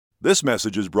This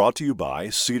message is brought to you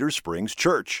by Cedar Springs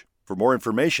Church. For more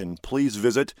information, please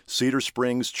visit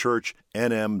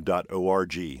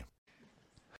cedarspringschurchnm.org.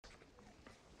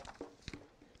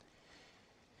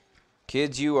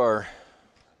 Kids, you are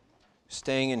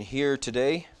staying in here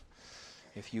today.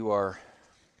 If you are,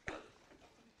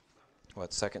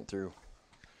 second through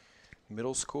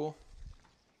middle school?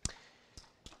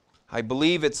 I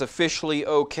believe it's officially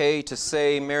okay to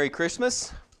say Merry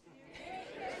Christmas.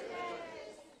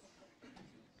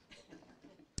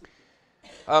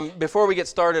 Before we get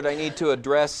started, I need to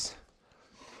address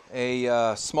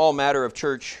a small matter of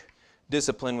church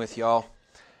discipline with y'all.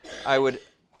 I would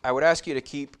ask you to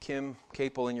keep Kim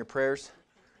Capel in your prayers.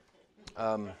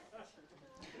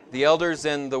 The elders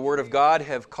and the Word of God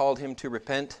have called him to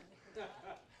repent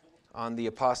on the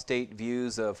apostate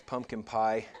views of pumpkin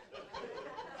pie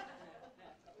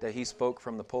that he spoke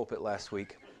from the pulpit last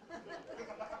week.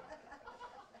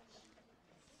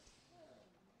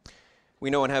 We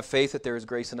know and have faith that there is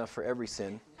grace enough for every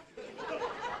sin.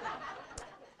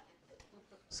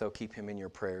 So keep him in your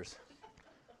prayers.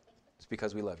 It's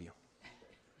because we love you.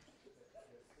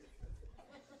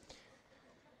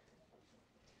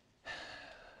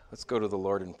 Let's go to the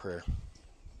Lord in prayer.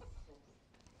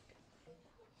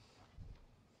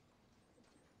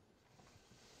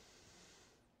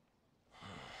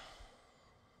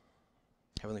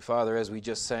 Heavenly Father, as we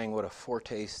just sang, what a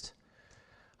foretaste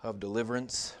of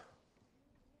deliverance,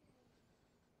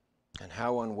 and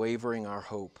how unwavering our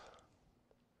hope.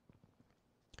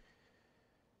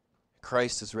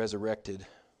 Christ is resurrected,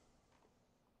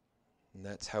 and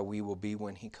that's how we will be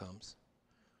when He comes.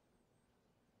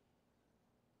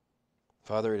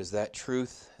 Father, it is that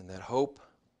truth and that hope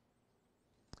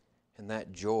and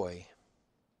that joy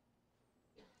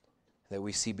that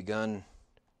we see begun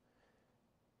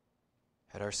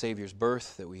at our Savior's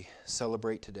birth that we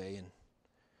celebrate today. And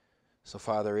so,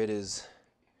 Father, it is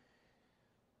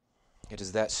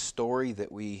that story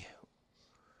that we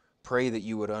pray that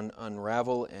you would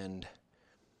unravel and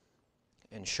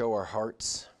show our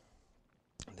hearts,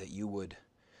 that you would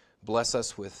bless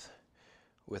us with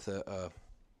an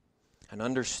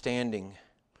understanding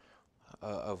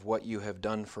of what you have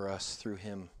done for us through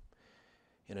Him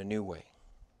in a new way,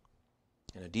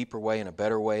 in a deeper way, in a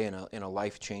better way, in a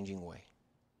life-changing way.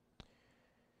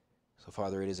 So,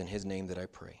 Father, it is in His name that I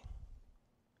pray.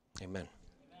 Amen.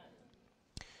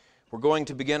 We're going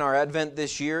to begin our Advent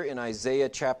this year in Isaiah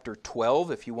chapter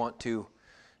 12. If you want to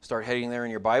start heading there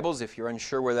in your Bibles, if you're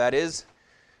unsure where that is,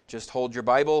 just hold your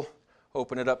Bible,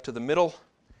 open it up to the middle,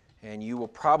 and you will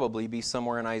probably be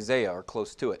somewhere in Isaiah or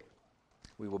close to it.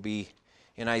 We will be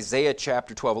in Isaiah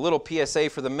chapter 12. A little PSA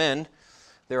for the men.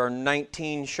 There are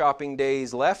 19 shopping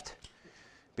days left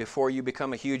before you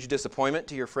become a huge disappointment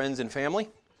to your friends and family.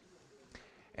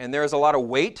 And there is a lot of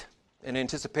weight and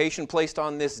anticipation placed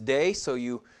on this day, so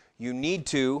you need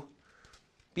to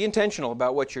be intentional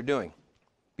about what you're doing.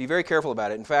 Be very careful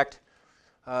about it. In fact,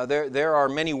 there are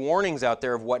many warnings out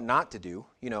there of what not to do.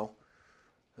 You know,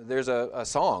 there's a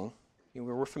song.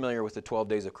 We're familiar with the 12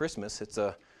 Days of Christmas. It's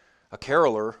a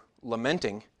caroler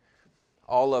lamenting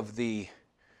all of the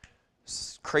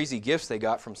crazy gifts they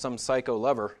got from some psycho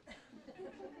lover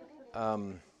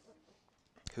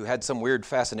who had some weird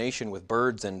fascination with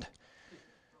birds and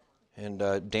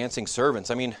dancing servants.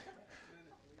 I mean,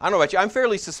 I don't know about you. I'm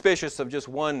fairly suspicious of just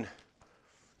one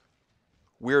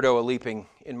weirdo leaping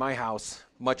in my house,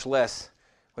 much less,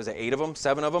 was it 8 of them,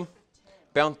 7 of them?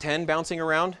 10 bouncing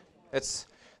around? That's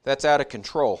out of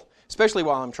control, especially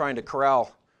while I'm trying to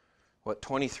corral,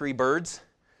 23 birds?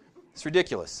 It's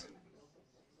ridiculous.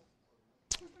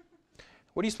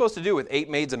 What are you supposed to do with 8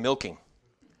 maids a-milking?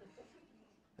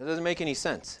 That doesn't make any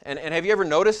sense. And have you ever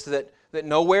noticed that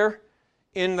nowhere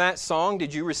in that song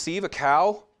did you receive a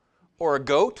cow or a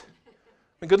goat? I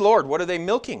mean, good Lord, what are they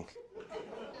milking?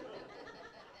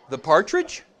 The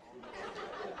partridge?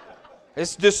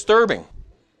 It's disturbing.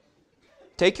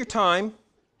 Take your time.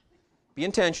 Be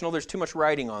intentional. There's too much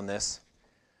writing on this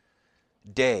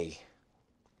day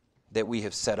that we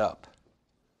have set up.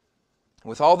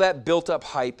 With all that built-up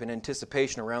hype and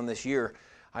anticipation around this year,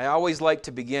 I always like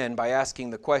to begin by asking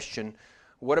the question,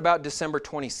 what about December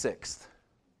 26th?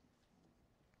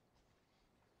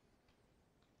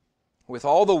 With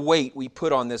all the weight we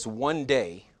put on this one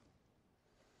day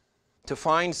to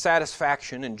find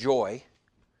satisfaction and joy,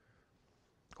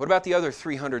 what about the other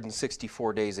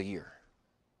 364 days a year?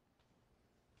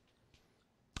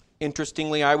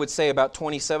 Interestingly, I would say about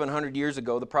 2,700 years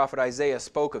ago, the prophet Isaiah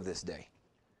spoke of this day.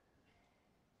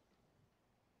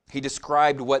 He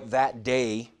described what that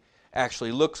day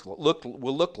actually will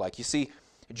look like. You see,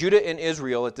 Judah and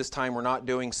Israel at this time were not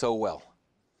doing so well.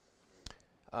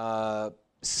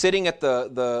 sitting at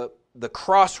the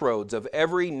crossroads of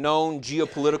every known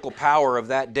geopolitical power of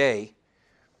that day.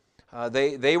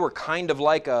 They were kind of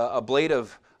like a blade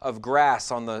of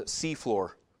grass on the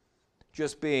seafloor,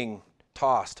 just being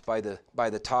tossed by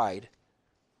the tide.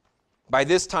 By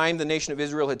this time, the nation of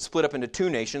Israel had split up into two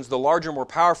nations. The larger, more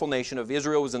powerful nation of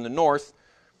Israel was in the north,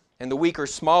 and the weaker,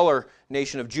 smaller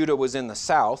nation of Judah was in the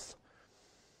south.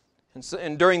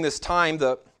 And during this time,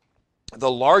 the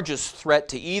largest threat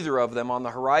to either of them on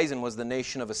the horizon was the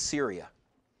nation of Assyria.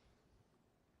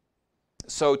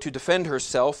 So to defend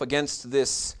herself against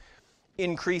this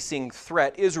increasing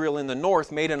threat, Israel in the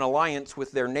north made an alliance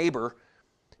with their neighbor,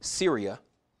 Syria.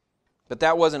 But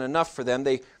that wasn't enough for them.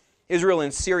 Israel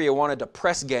and Syria wanted to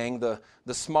press gang the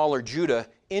smaller Judah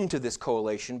into this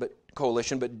coalition,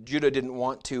 but Judah didn't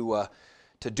want to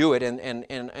do it,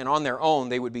 and on their own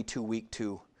they would be too weak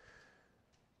to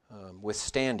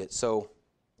withstand it. So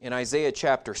in Isaiah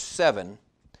chapter 7,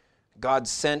 God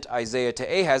sent Isaiah to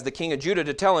Ahaz, the king of Judah,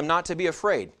 to tell him not to be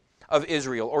afraid of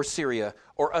Israel or Syria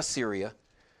or Assyria,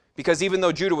 because even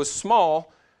though Judah was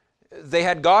small, they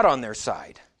had God on their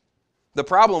side. The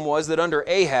problem was that under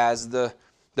Ahaz, the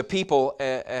people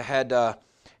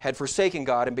had forsaken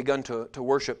God and begun to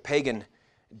worship pagan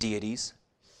deities.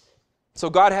 So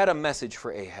God had a message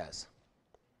for Ahaz.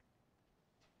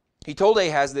 He told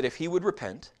Ahaz that if he would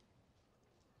repent,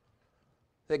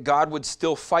 that God would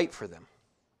still fight for them.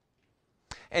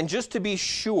 And just to be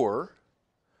sure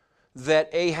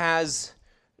that Ahaz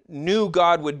knew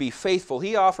God would be faithful,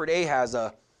 he offered Ahaz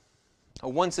a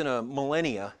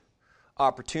once-in-a-millennia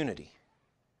opportunity.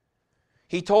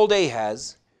 He told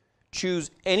Ahaz,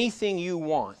 choose anything you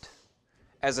want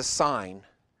as a sign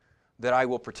that I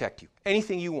will protect you.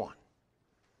 Anything you want.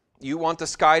 You want the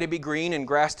sky to be green and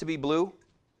grass to be blue?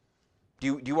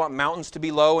 Do you want mountains to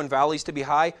be low and valleys to be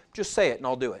high? Just say it and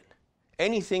I'll do it.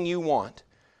 Anything you want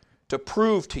to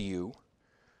prove to you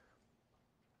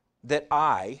that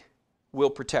I will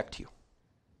protect you.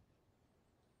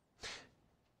 Do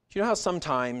you know how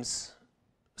sometimes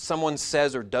someone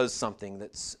says or does something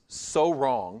that's so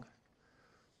wrong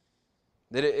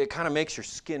that it kind of makes your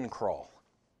skin crawl?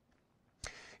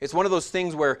 It's one of those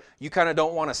things where you kind of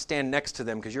don't want to stand next to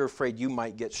them because you're afraid you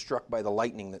might get struck by the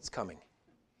lightning that's coming.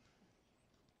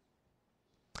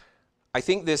 I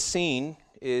think this scene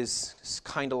is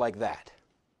kind of like that.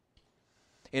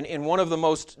 In one of the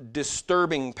most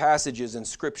disturbing passages in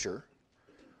Scripture,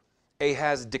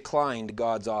 Ahaz declined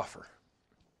God's offer.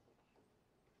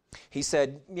 He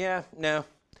said, no,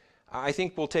 I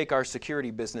think we'll take our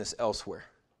security business elsewhere.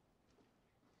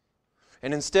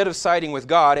 And instead of siding with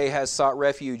God, Ahaz sought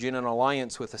refuge in an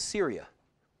alliance with Assyria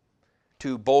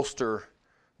to bolster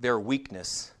their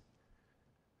weakness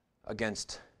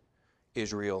against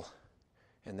Israel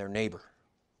and their neighbor.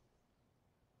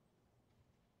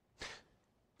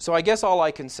 So I guess all I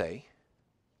can say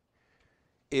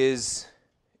is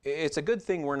it's a good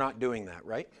thing we're not doing that,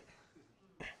 right?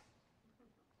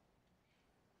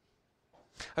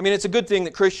 I mean, it's a good thing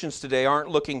that Christians today aren't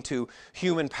looking to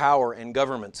human power and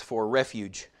governments for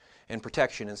refuge and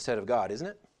protection instead of God, isn't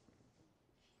it?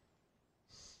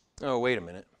 Oh, wait a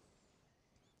minute.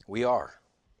 We are.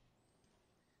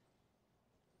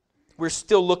 We're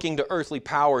still looking to earthly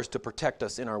powers to protect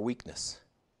us in our weakness.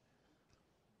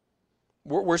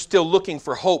 We're still looking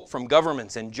for hope from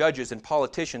governments and judges and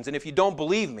politicians. And if you don't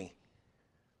believe me,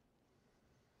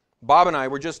 Bob and I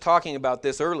were just talking about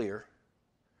this earlier.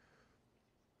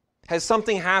 Has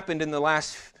something happened in the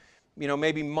last,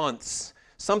 maybe months,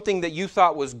 something that you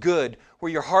thought was good,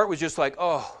 where your heart was just like,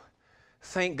 oh,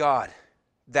 thank God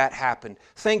that happened.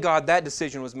 Thank God that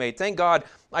decision was made. Thank God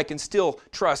I can still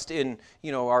trust in,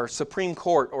 our Supreme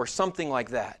Court or something like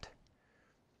that.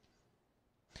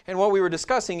 And what we were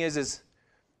discussing is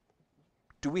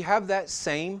do we have that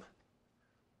same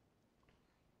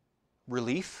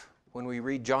relief when we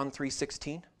read John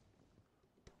 3:16?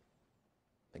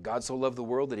 That God so loved the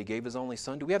world that He gave His only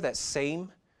Son. Do we have that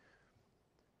same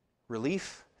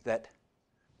relief that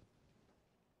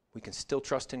we can still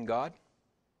trust in God?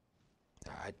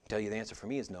 I tell you the answer for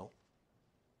me is no.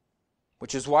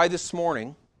 Which is why this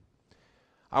morning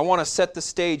I want to set the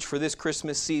stage for this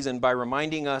Christmas season by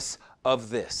reminding us of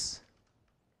this.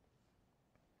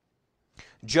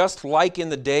 Just like in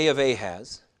the day of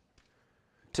Ahaz,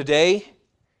 today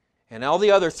and all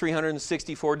the other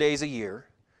 364 days a year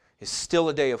is still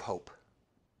a day of hope.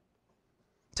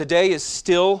 Today is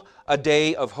still a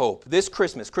day of hope. This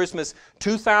Christmas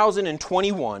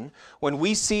 2021, when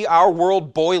we see our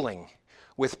world boiling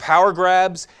with power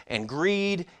grabs and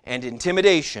greed and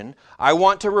intimidation, I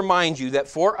want to remind you that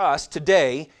for us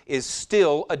today is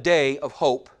still a day of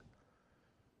hope.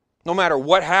 No matter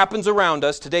what happens around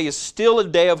us, today is still a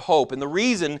day of hope. And the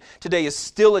reason today is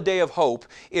still a day of hope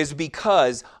is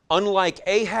because, unlike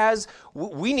Ahaz,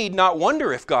 we need not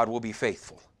wonder if God will be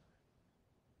faithful.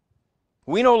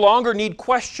 We no longer need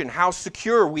question how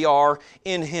secure we are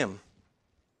in Him.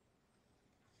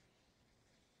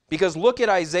 Because look at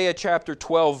Isaiah chapter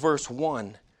 12, verse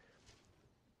 1.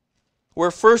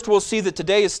 Where first we'll see that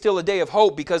today is still a day of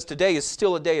hope because today is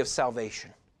still a day of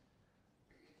salvation.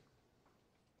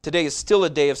 Today is still a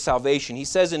day of salvation. He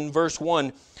says in verse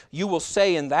 1, "You will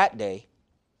say in that day,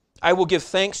 I will give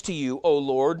thanks to you, O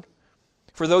Lord,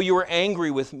 for though you were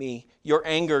angry with me, your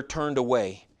anger turned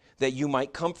away, that you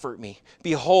might comfort me.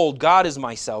 Behold, God is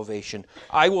my salvation.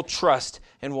 I will trust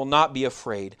and will not be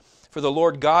afraid. For the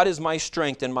Lord God is my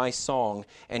strength and my song,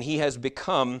 and He has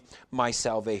become my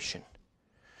salvation."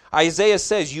 Isaiah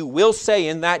says, you will say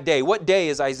in that day. What day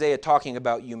is Isaiah talking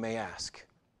about, you may ask?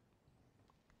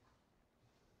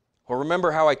 Well,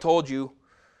 remember how I told you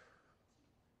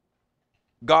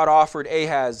God offered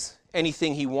Ahaz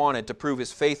anything he wanted to prove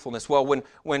his faithfulness. Well,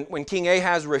 when King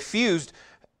Ahaz refused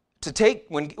to take,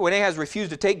 when Ahaz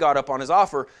refused to take God up on his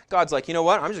offer, God's like, you know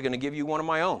what? I'm just going to give you one of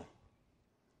my own.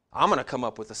 I'm going to come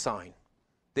up with a sign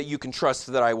that you can trust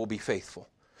that I will be faithful.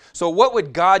 So what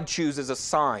would God choose as a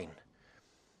sign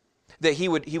that He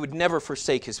would never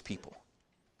forsake His people?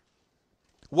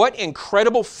 What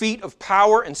incredible feat of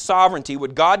power and sovereignty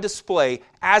would God display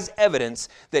as evidence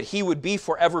that He would be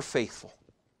forever faithful?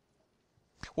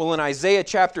 Well, in Isaiah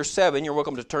chapter 7, you're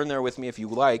welcome to turn there with me if you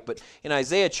like, but in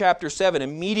Isaiah chapter 7,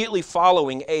 immediately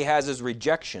following Ahaz's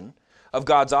rejection of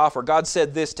God's offer, God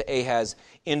said this to Ahaz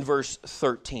in verse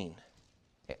 13.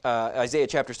 Isaiah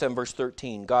chapter 7, verse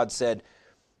 13, God said,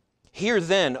 "Hear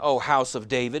then, O house of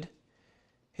David,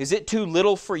 is it too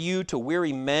little for you to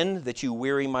weary men that you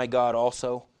weary my God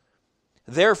also?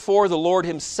 Therefore the Lord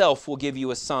Himself will give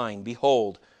you a sign.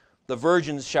 Behold, the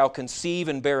virgins shall conceive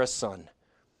and bear a son,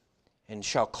 and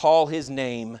shall call His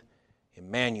name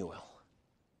Emmanuel."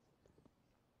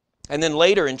 And then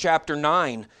later in chapter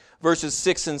 9, verses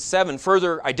 6 and 7,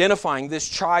 further identifying this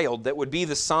child that would be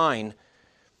the sign,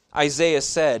 Isaiah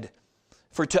said,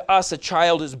 "For to us a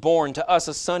child is born, to us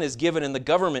a son is given, and the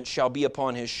government shall be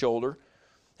upon His shoulder.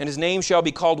 And His name shall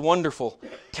be called Wonderful,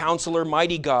 Counselor,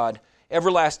 Mighty God,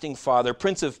 Everlasting Father,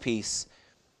 Prince of Peace.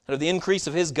 And of the increase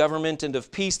of His government and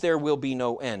of peace there will be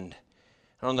no end.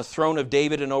 And on the throne of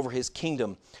David and over His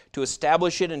kingdom, to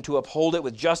establish it and to uphold it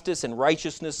with justice and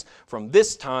righteousness from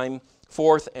this time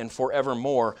forth and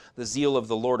forevermore. The zeal of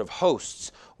the Lord of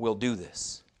hosts will do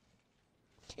this."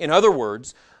 In other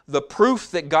words, the proof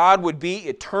that God would be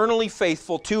eternally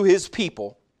faithful to His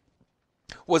people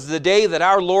was the day that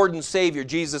our Lord and Savior,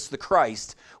 Jesus the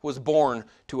Christ, was born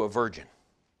to a virgin.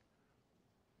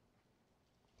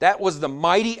 That was the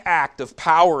mighty act of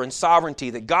power and sovereignty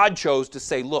that God chose to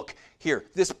say, look, here,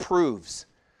 this proves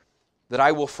that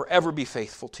I will forever be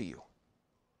faithful to you.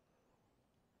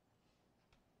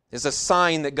 It's a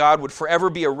sign that God would forever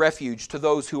be a refuge to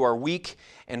those who are weak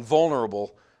and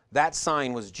vulnerable. That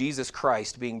sign was Jesus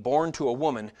Christ being born to a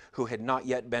woman who had not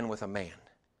yet been with a man.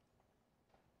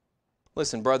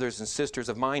 Listen, brothers and sisters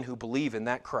of mine who believe in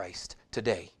that Christ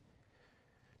today.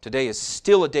 Today is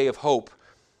still a day of hope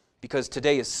because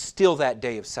today is still that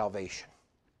day of salvation.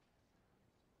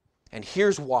 And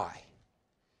here's why.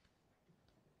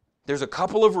 There's a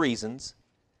couple of reasons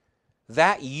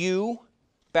that you,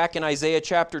 back in Isaiah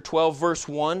chapter 12, verse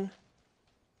 1,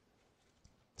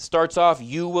 starts off,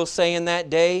 "You will say in that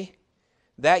day."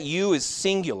 That "you" is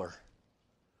singular.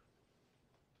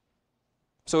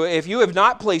 So if you have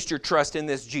not placed your trust in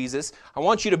this Jesus, I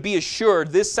want you to be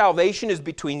assured this salvation is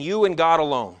between you and God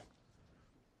alone.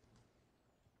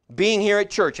 Being here at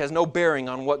church has no bearing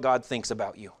on what God thinks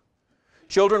about you.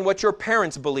 Children, what your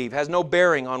parents believe has no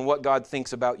bearing on what God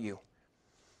thinks about you.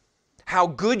 How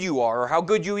good you are or how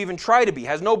good you even try to be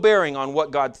has no bearing on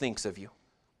what God thinks of you.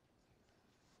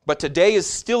 But today is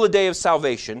still a day of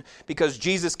salvation because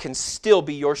Jesus can still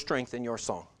be your strength and your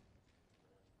song.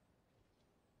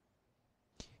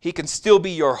 He can still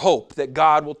be your hope that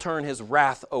God will turn His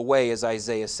wrath away, as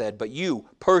Isaiah said. But you,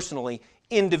 personally,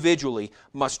 individually,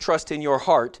 must trust in your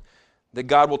heart that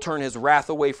God will turn His wrath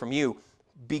away from you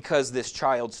because this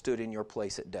child stood in your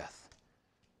place at death.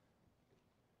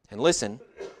 And listen,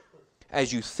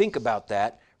 as you think about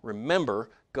that,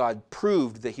 remember God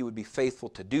proved that He would be faithful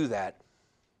to do that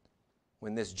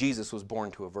when this Jesus was born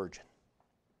to a virgin.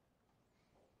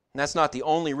 And that's not the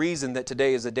only reason that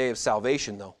today is a day of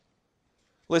salvation, though.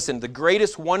 Listen, the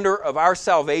greatest wonder of our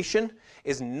salvation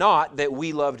is not that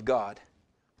we loved God.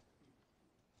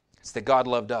 It's that God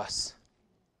loved us.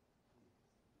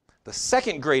 The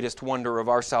second greatest wonder of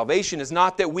our salvation is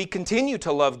not that we continue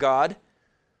to love God,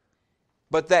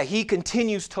 but that He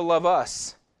continues to love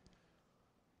us.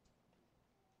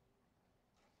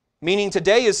 Meaning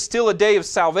today is still a day of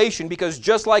salvation because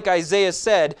just like Isaiah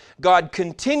said, God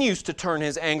continues to turn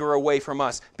His anger away from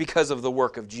us because of the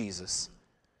work of Jesus.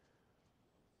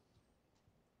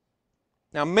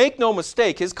 Now make no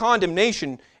mistake, His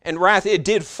condemnation and wrath, it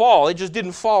did fall. It just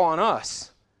didn't fall on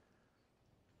us.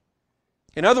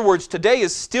 In other words, today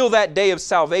is still that day of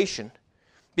salvation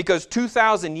because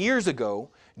 2,000 years ago,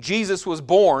 Jesus was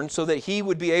born so that He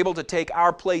would be able to take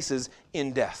our places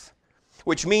in death.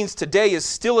 Which means today is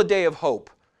still a day of hope.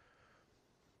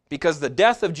 Because the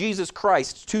death of Jesus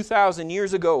Christ 2,000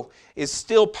 years ago is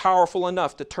still powerful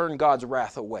enough to turn God's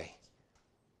wrath away.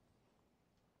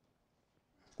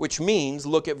 Which means,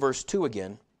 look at verse 2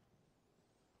 again.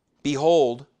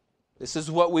 Behold, this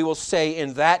is what we will say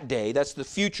in that day. That's the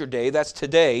future day. That's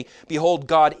today. Behold,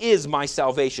 God is my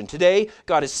salvation. Today,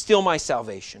 God is still my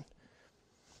salvation.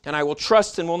 And I will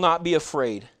trust and will not be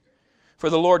afraid. For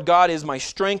the Lord God is my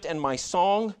strength and my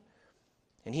song,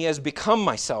 and He has become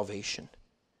my salvation.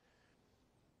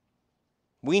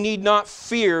 We need not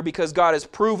fear because God has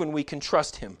proven we can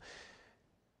trust Him.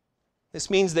 This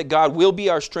means that God will be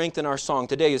our strength and our song.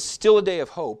 Today is still a day of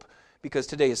hope because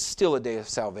today is still a day of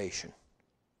salvation.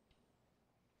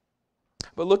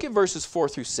 But look at verses 4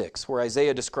 through 6, where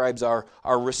Isaiah describes our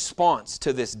response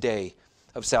to this day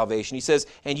of salvation. He says,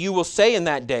 and you will say in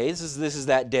that day, this is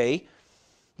that day,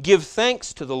 give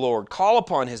thanks to the Lord, call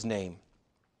upon His name.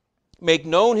 Make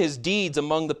known His deeds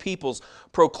among the peoples,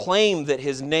 proclaim that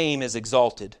His name is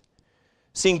exalted.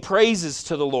 Sing praises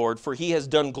to the Lord, for He has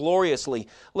done gloriously.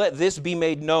 Let this be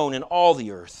made known in all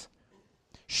the earth.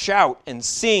 Shout and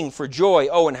sing for joy,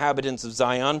 O inhabitants of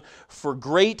Zion, for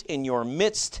great in your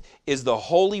midst is the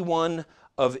Holy One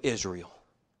of Israel.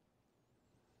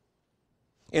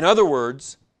 In other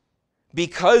words,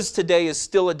 because today is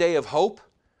still a day of hope,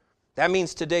 that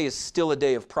means today is still a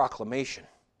day of proclamation.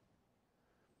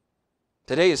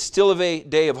 Today is still a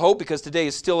day of hope because today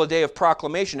is still a day of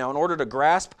proclamation. Now, in order to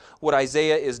grasp what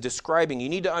Isaiah is describing, you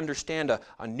need to understand a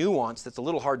nuance that's a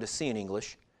little hard to see in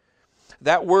English.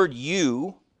 That word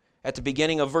you at the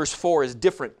beginning of verse 4 is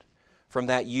different from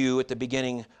that you at the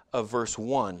beginning of verse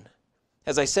 1.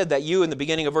 As I said, that you in the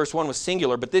beginning of verse 1 was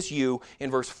singular, but this you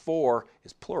in verse 4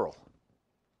 is plural.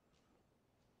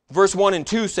 Verse 1 and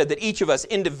 2 said that each of us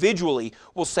individually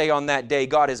will say on that day,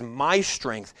 God is my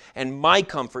strength and my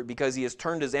comfort because He has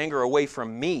turned His anger away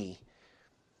from me.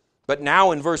 But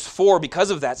now in verse 4, because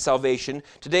of that salvation,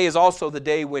 today is also the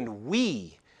day when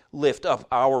we lift up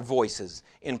our voices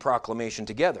in proclamation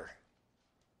together.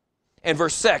 And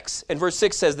verse 6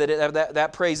 says that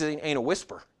praise ain't a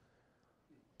whisper.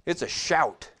 It's a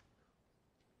shout.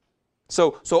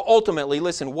 So ultimately,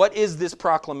 listen, what is this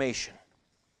proclamation?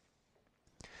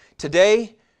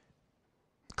 Today,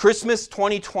 Christmas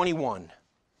 2021,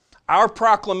 our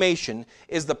proclamation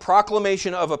is the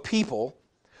proclamation of a people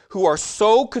who are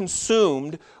so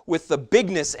consumed with the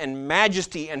bigness and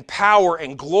majesty and power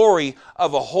and glory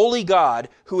of a holy God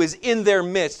who is in their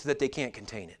midst that they can't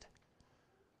contain it.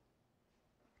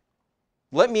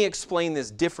 Let me explain this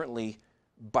differently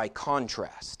by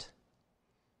contrast.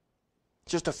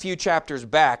 Just a few chapters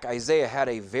back, Isaiah had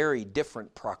a very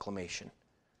different proclamation.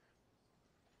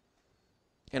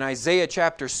 In Isaiah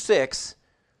chapter 6,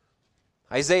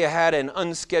 Isaiah had an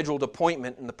unscheduled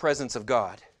appointment in the presence of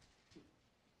God.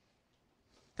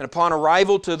 And upon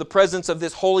arrival to the presence of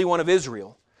this Holy One of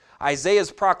Israel,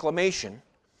 Isaiah's proclamation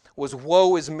was,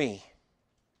 woe is me.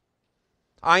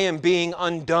 I am being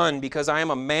undone because I am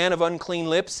a man of unclean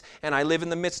lips and I live in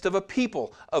the midst of a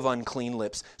people of unclean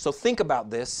lips. So think about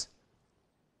this.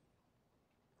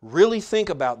 Really think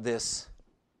about this.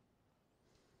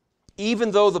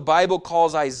 Even though the Bible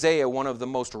calls Isaiah one of the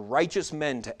most righteous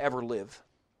men to ever live,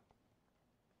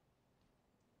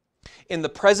 in the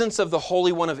presence of the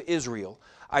Holy One of Israel,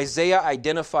 Isaiah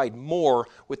identified more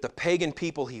with the pagan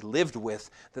people he lived with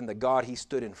than the God he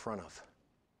stood in front of.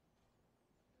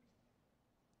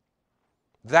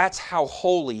 That's how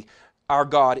holy our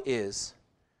God is.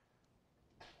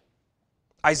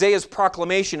 Isaiah's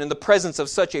proclamation in the presence of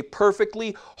such a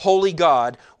perfectly holy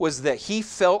God was that he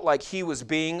felt like he was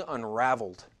being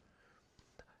unraveled.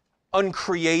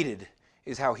 Uncreated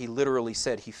is how he literally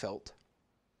said he felt.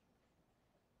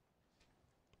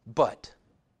 But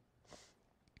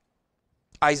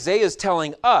Isaiah is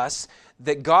telling us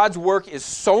that God's work is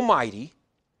so mighty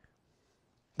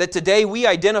that today we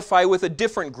identify with a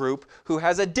different group who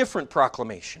has a different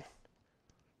proclamation.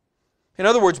 In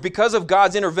other words, because of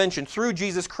God's intervention through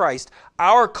Jesus Christ,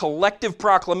 our collective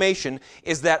proclamation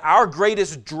is that our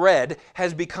greatest dread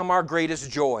has become our greatest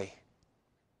joy.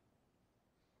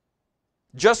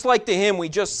 Just like the hymn we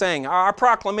just sang, our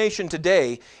proclamation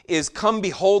today is, "Come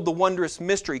behold the wondrous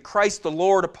mystery, Christ the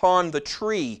Lord upon the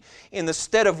tree. In the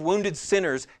stead of wounded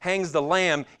sinners hangs the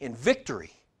Lamb in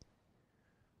victory."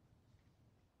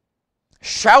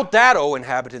 Shout that, O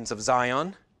inhabitants of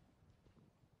Zion.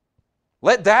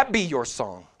 Let that be your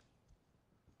song.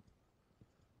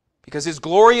 Because of his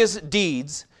glorious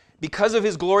deeds,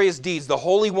 the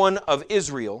Holy One of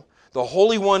Israel, the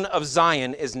Holy One of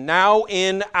Zion, is now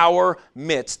in our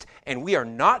midst, and we are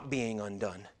not being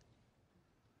undone.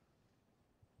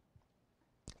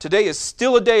 Today is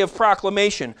still a day of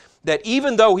proclamation that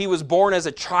even though he was born as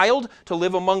a child to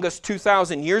live among us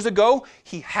 2,000 years ago,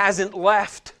 he hasn't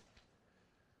left.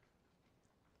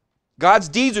 God's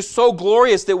deeds are so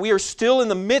glorious that we are still in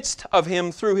the midst of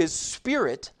him through his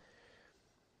Spirit.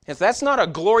 If that's not a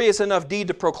glorious enough deed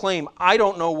to proclaim, I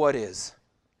don't know what is.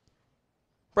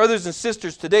 Brothers and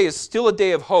sisters, today is still a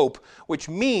day of hope, which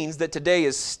means that today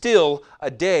is still a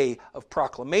day of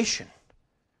proclamation.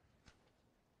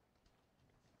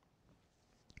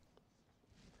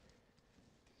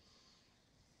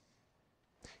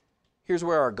 Here's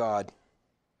where our God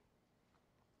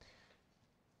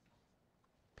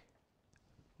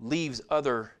leaves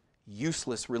other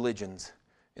useless religions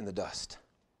in the dust.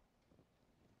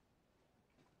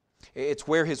 It's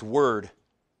where his word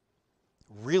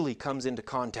really comes into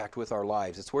contact with our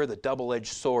lives. It's where the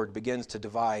double-edged sword begins to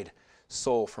divide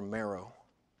soul from marrow.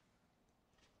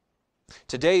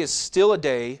 Today is still a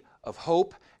day of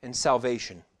hope and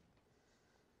salvation.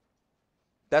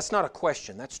 That's not a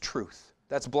question, that's truth.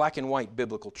 That's black and white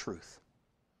biblical truth.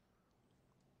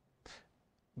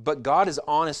 But God is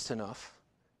honest enough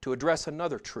to address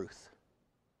another truth.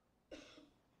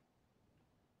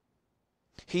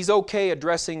 He's okay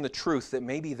addressing the truth that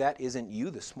maybe that isn't you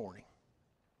this morning.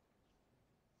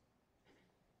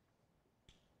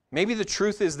 Maybe the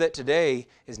truth is that today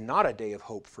is not a day of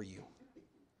hope for you.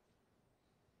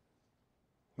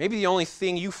 Maybe the only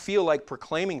thing you feel like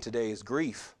proclaiming today is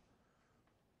grief,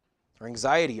 or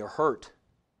anxiety, or hurt,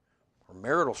 or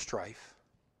marital strife.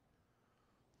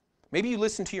 Maybe you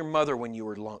listened to your mother when you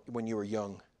were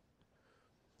young,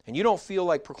 and you don't feel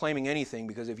like proclaiming anything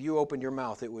because if you opened your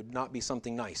mouth, it would not be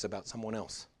something nice about someone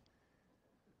else.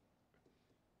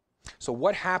 So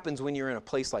what happens when you're in a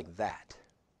place like that?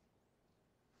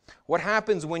 What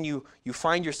happens when you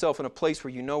find yourself in a place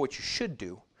where you know what you should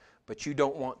do, but you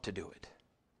don't want to do it?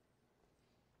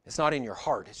 It's not in your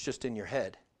heart, it's just in your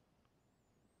head.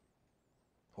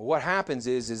 Well, what happens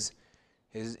is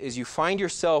you find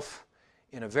yourself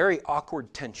in a very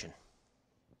awkward tension.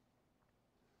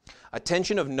 A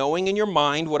tension of knowing in your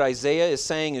mind what Isaiah is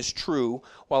saying is true,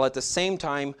 while at the same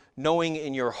time knowing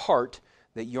in your heart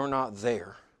that you're not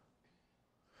there.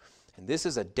 And this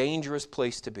is a dangerous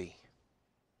place to be.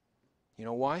 You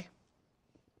know why?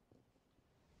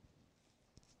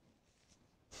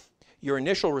 Your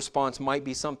initial response might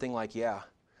be something like, yeah,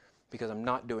 because I'm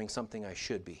not doing something I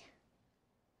should be.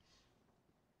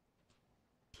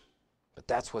 But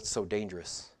that's what's so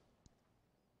dangerous.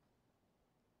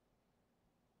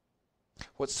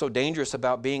 What's so dangerous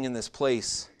about being in this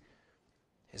place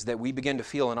is that we begin to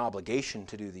feel an obligation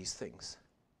to do these things.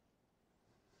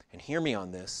 And hear me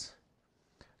on this.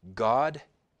 God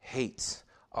hates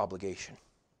obligation.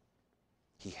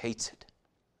 He hates it.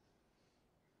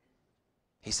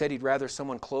 He said he'd rather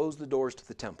someone close the doors to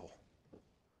the temple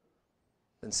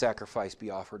than sacrifice be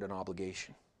offered an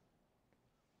obligation.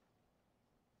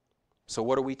 So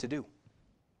what are we to do?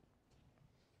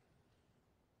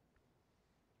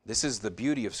 This is the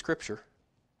beauty of Scripture.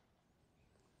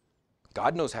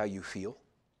 God knows how you feel.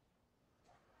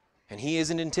 And He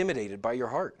isn't intimidated by your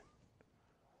heart.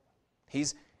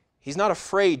 He's not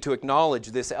afraid to acknowledge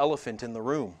this elephant in the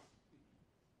room.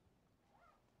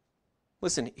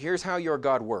 Listen, here's how your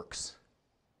God works.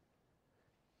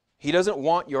 He doesn't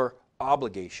want your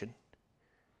obligation.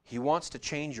 He wants to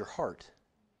change your heart.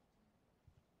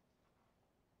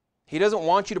 He doesn't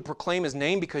want you to proclaim His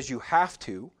name because you have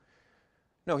to.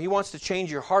 No, He wants to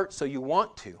change your heart so you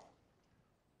want to.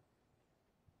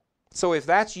 So if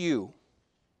that's you,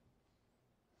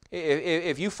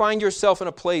 if you find yourself in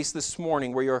a place this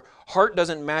morning where your heart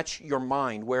doesn't match your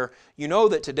mind, where you know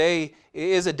that today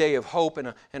is a day of hope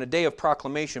and a day of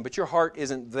proclamation, but your heart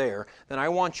isn't there, then I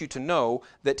want you to know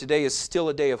that today is still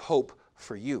a day of hope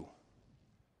for you.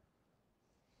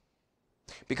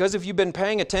 Because if you've been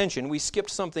paying attention, we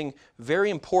skipped something very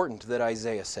important that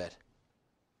Isaiah said.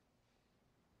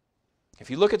 If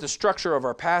you look at the structure of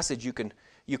our passage, you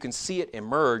can see it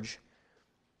emerge.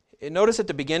 And notice at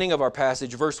the beginning of our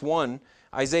passage, verse 1,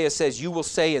 Isaiah says, "You will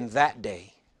say in that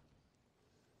day."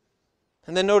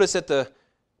 And then notice at the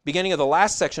beginning of the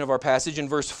last section of our passage, in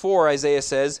verse 4, Isaiah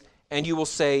says, "And you will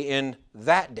say in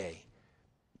that day."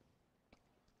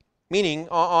 Meaning,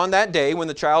 on that day when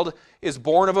the child is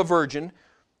born of a virgin,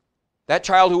 that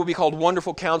child who will be called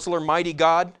Wonderful Counselor, Mighty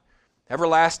God,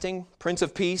 Everlasting, Prince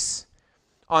of Peace,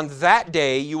 on that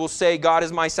day you will say, "God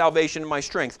is my salvation and my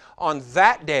strength." On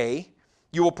that day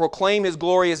you will proclaim His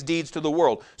glorious deeds to the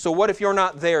world. So what if you're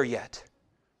not there yet?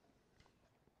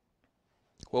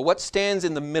 Well, what stands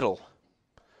in the middle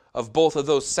of both of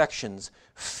those sections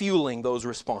fueling those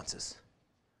responses?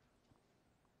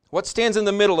 What stands in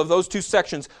the middle of those two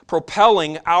sections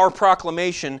propelling our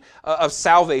proclamation of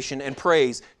salvation and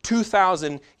praise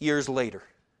 2,000 years later?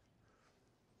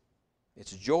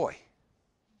 It's joy.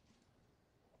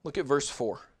 Look at verse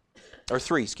 4. Or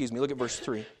 3, excuse me. Look at verse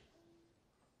 3.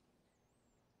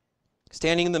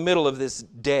 Standing in the middle of this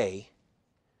day,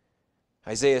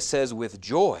 Isaiah says, "With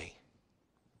joy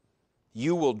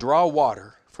you will draw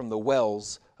water from the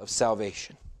wells of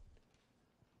salvation."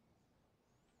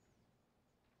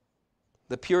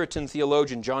 The Puritan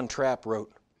theologian John Trapp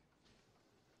wrote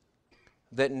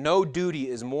that no duty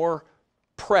is more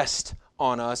pressed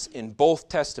on us in both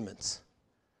Testaments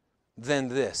than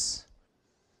this,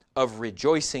 of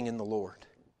rejoicing in the Lord.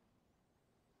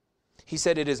 He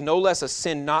said it is no less a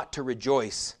sin not to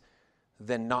rejoice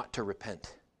than not to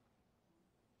repent.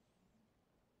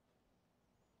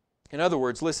 In other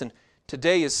words, listen,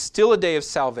 today is still a day of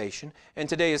salvation, and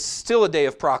today is still a day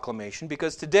of proclamation,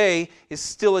 because today is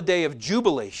still a day of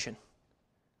jubilation.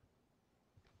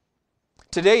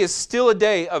 Today is still a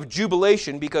day of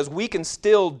jubilation because we can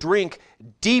still drink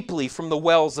deeply from the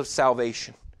wells of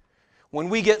salvation. When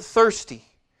we get thirsty,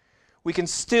 we can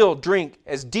still drink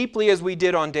as deeply as we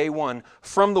did on day one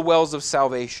from the wells of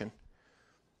salvation.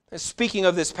 Speaking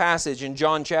of this passage in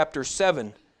John chapter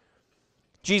 7,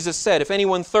 Jesus said, "If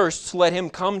anyone thirsts, let him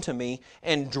come to me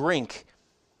and drink."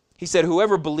 He said,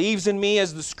 "Whoever believes in me,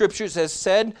 as the Scriptures has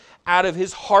said, out of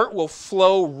his heart will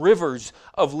flow rivers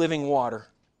of living water."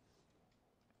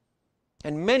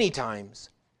 And many times,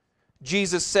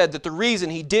 Jesus said that the reason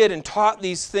He did and taught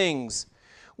these things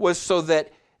was so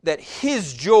that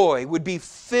His joy would be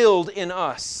filled in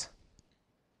us.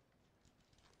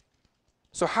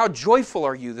 So how joyful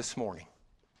are you this morning?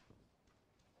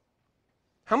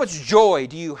 How much joy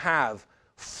do you have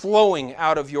flowing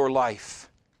out of your life?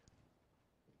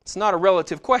 It's not a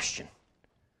relative question.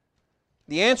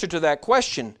 The answer to that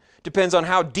question depends on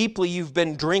how deeply you've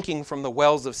been drinking from the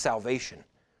wells of salvation.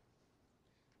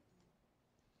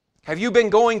 Have you been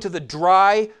going to the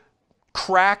dry,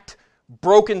 cracked,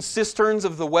 broken cisterns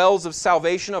of the wells of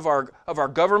salvation of our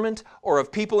government, or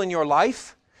of people in your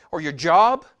life, or your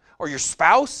job, or your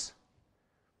spouse?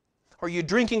 Or are you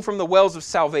drinking from the wells of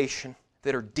salvation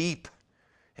that are deep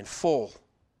and full?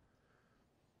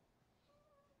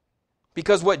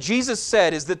 Because what Jesus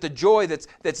said is that the joy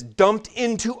that's dumped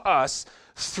into us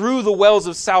through the wells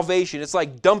of salvation, it's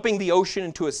like dumping the ocean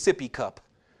into a sippy cup.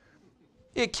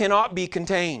 It cannot be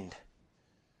contained.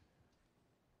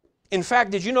 In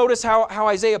fact, did you notice how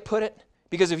Isaiah put it?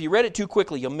 Because if you read it too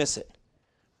quickly, you'll miss it.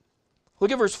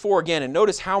 Look at verse 4 again and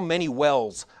notice how many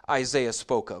wells Isaiah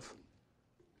spoke of.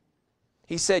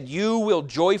 He said, "You will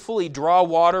joyfully draw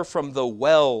water from the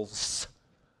wells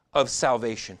of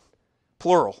salvation."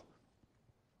 Plural.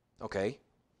 Okay,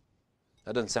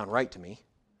 that doesn't sound right to me.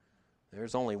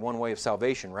 There's only one way of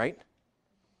salvation, right?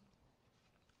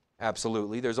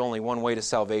 Absolutely, there's only one way to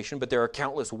salvation, but there are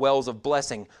countless wells of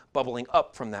blessing bubbling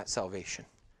up from that salvation.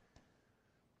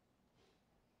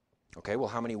 Okay, well,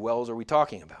 how many wells are we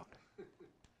talking about?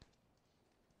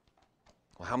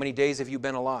 Well, how many days have you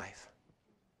been alive?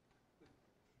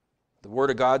 The Word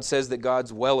of God says that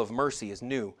God's well of mercy is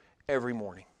new every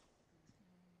morning.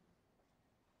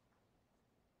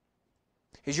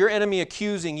 Is your enemy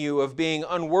accusing you of being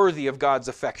unworthy of God's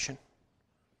affection?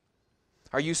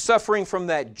 Are you suffering from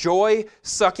that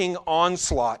joy-sucking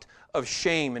onslaught of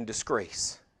shame and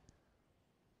disgrace?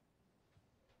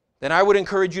 Then I would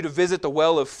encourage you to visit the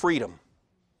well of freedom.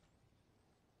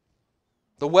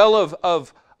 The well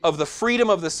of the freedom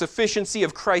of the sufficiency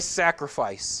of Christ's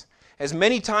sacrifice, as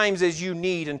many times as you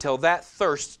need until that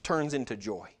thirst turns into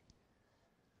joy.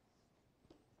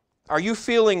 Are you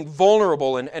feeling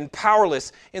vulnerable and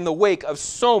powerless in the wake of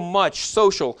so much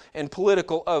social and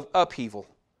political upheaval?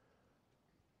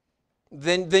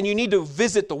 Then you need to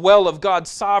visit the well of God's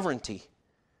sovereignty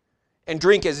and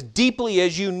drink as deeply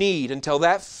as you need until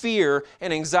that fear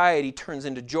and anxiety turns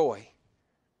into joy.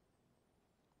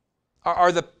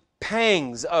 Are the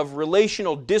pangs of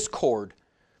relational discord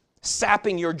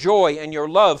sapping your joy and your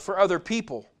love for other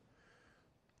people?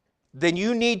 Then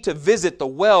you need to visit the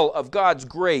well of God's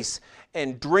grace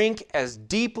and drink as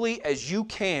deeply as you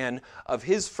can of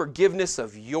His forgiveness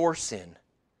of your sin,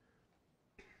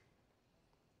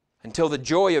 until the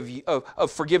joy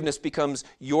of forgiveness becomes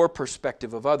your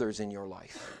perspective of others in your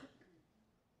life.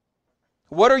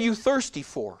 What are you thirsty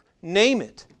for? Name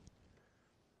it.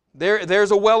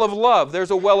 There's a well of love.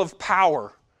 There's a well of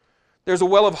power. There's a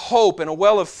well of hope and a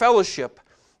well of fellowship.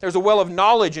 There's a well of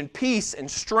knowledge and peace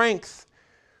and strength.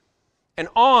 And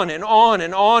on and on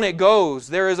and on it goes.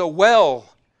 There is a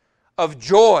well of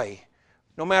joy,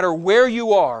 no matter where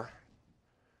you are,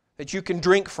 that you can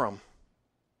drink from.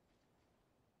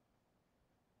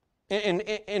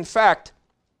 In fact,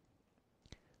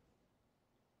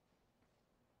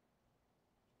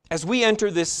 as we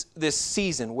enter this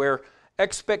season where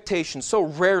expectation so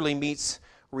rarely meets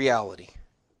reality,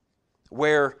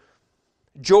 where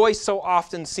joy so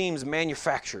often seems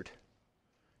manufactured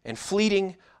and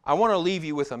fleeting, I want to leave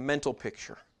you with a mental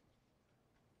picture.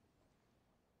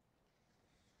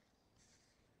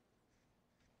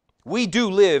 We do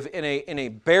live in a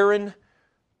barren,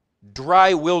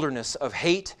 dry wilderness of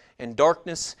hate and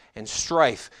darkness and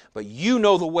strife, but you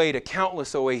know the way to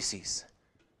countless oases.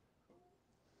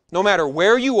 No matter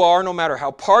where you are, no matter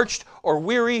how parched or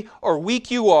weary or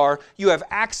weak you are, you have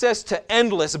access to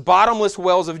endless, bottomless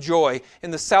wells of joy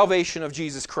in the salvation of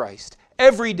Jesus Christ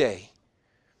every day.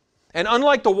 And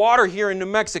unlike the water here in New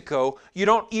Mexico, you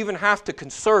don't even have to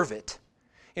conserve it.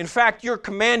 In fact, you're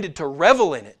commanded to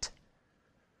revel in it.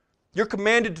 You're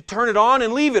commanded to turn it on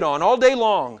and leave it on all day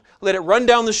long. Let it run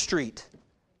down the street.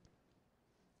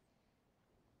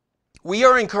 We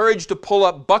are encouraged to pull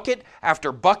up bucket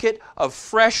after bucket of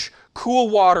fresh, cool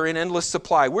water in endless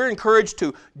supply. We're encouraged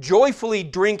to joyfully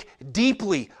drink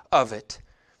deeply of it.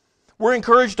 We're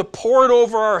encouraged to pour it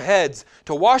over our heads,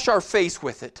 to wash our face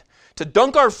with it, to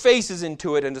dunk our faces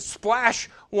into it, and to splash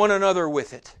one another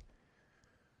with it.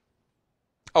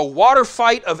 A water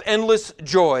fight of endless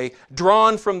joy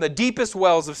drawn from the deepest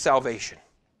wells of salvation.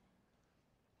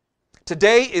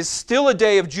 Today is still a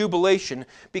day of jubilation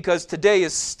because today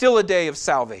is still a day of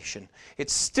salvation.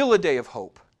 It's still a day of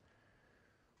hope.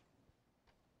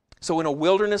 So in a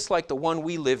wilderness like the one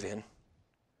we live in,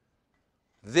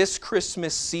 this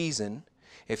Christmas season,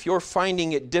 if you're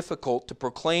finding it difficult to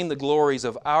proclaim the glories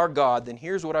of our God, then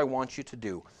here's what I want you to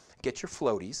do. Get your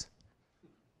floaties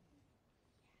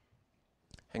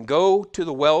and go to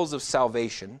the wells of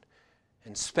salvation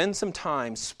and spend some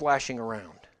time splashing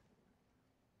around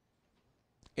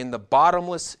in the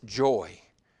bottomless joy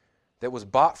that was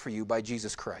bought for you by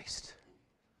Jesus Christ.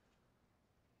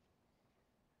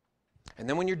 And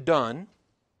then when you're done,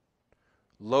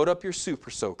 load up your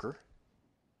super soaker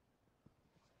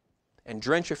and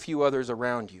drench a few others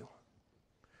around you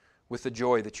with the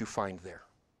joy that you find there.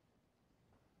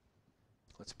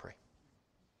 Let's pray.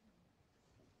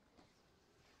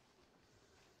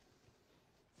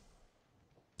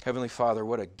 Heavenly Father,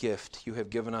 what a gift you have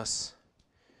given us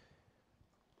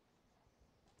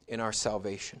in our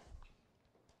salvation.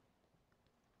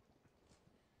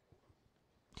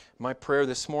 My prayer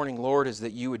this morning, Lord, is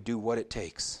that you would do what it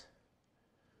takes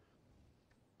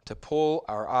to pull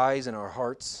our eyes and our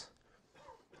hearts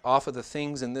off of the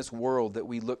things in this world that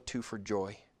we look to for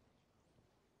joy.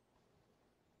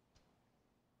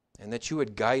 And that you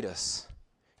would guide us,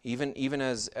 even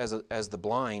as the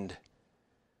blind,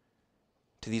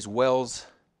 to these wells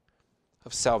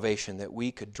of salvation, that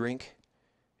we could drink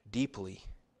deeply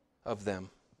of them.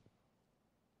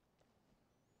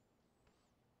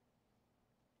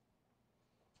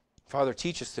 Father,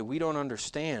 teach us that we don't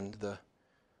understand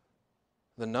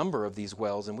the number of these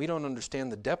wells, and we don't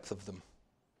understand the depth of them.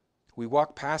 We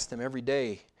walk past them every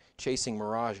day chasing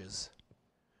mirages.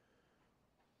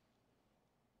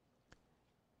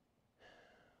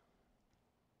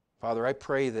 Father, I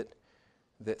pray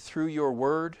that through your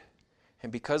word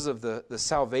and because of the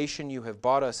salvation you have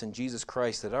bought us in Jesus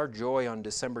Christ, that our joy on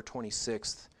December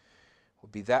 26th will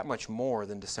be that much more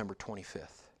than December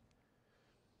 25th.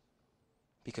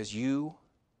 Because you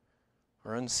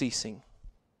are unceasing.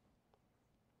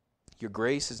 Your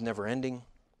grace is never ending.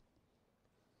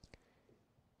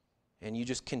 And you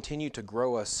just continue to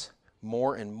grow us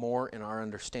more and more in our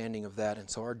understanding of that. And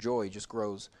so our joy just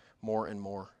grows more and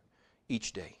more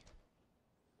each day.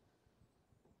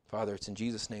 Father, it's in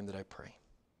Jesus' name that I pray.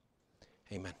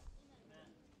 Amen.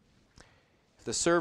 If the